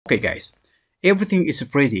Okay guys, everything is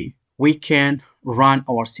ready. We can run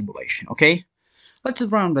our simulation. Okay, let's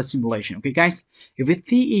run the simulation. Okay guys, if we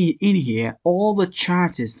see in here all the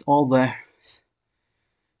charts that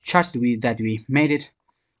we made it,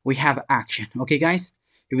 we have action. Okay guys,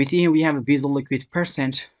 if we see here we have a visual liquid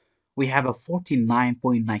percent, we have a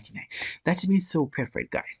 49.99. That means so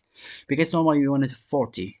perfect guys, because normally we wanted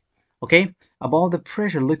 40. Okay, above the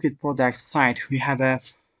pressure liquid product side we have a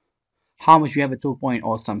how much, we have a 2 point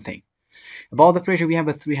or something. About the pressure we have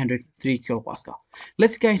a 303 kilopascal.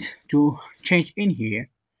 Let's guys to change in here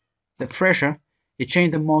the pressure. You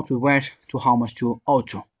change the mode to where, to how much, to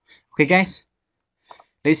auto. Okay guys,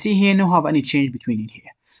 let's see here, no have any change between in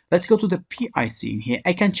here. Let's go to the PIC in here.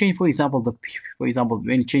 I can change, for example,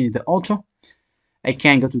 when you change the auto, I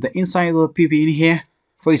can go to the inside of the PV in here.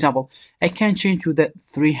 For example, I can change to the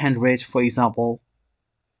 300, for example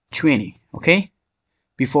 20. Okay,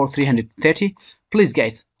 before 330. Please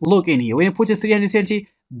guys, look in here. When you put the 330,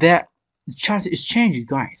 the chart is changed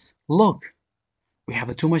guys. Look, we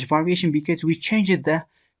have too much variation because we changed the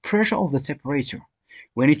pressure of the separator.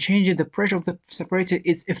 When you change the pressure of the separator,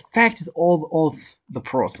 it's affected all the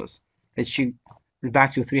process. Let's shoot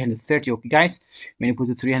back to 330. Okay guys, when you put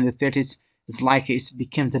the 330, it's like it's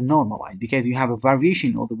become the normal line because you have a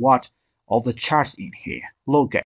variation of the what of the chart in here. Look guys.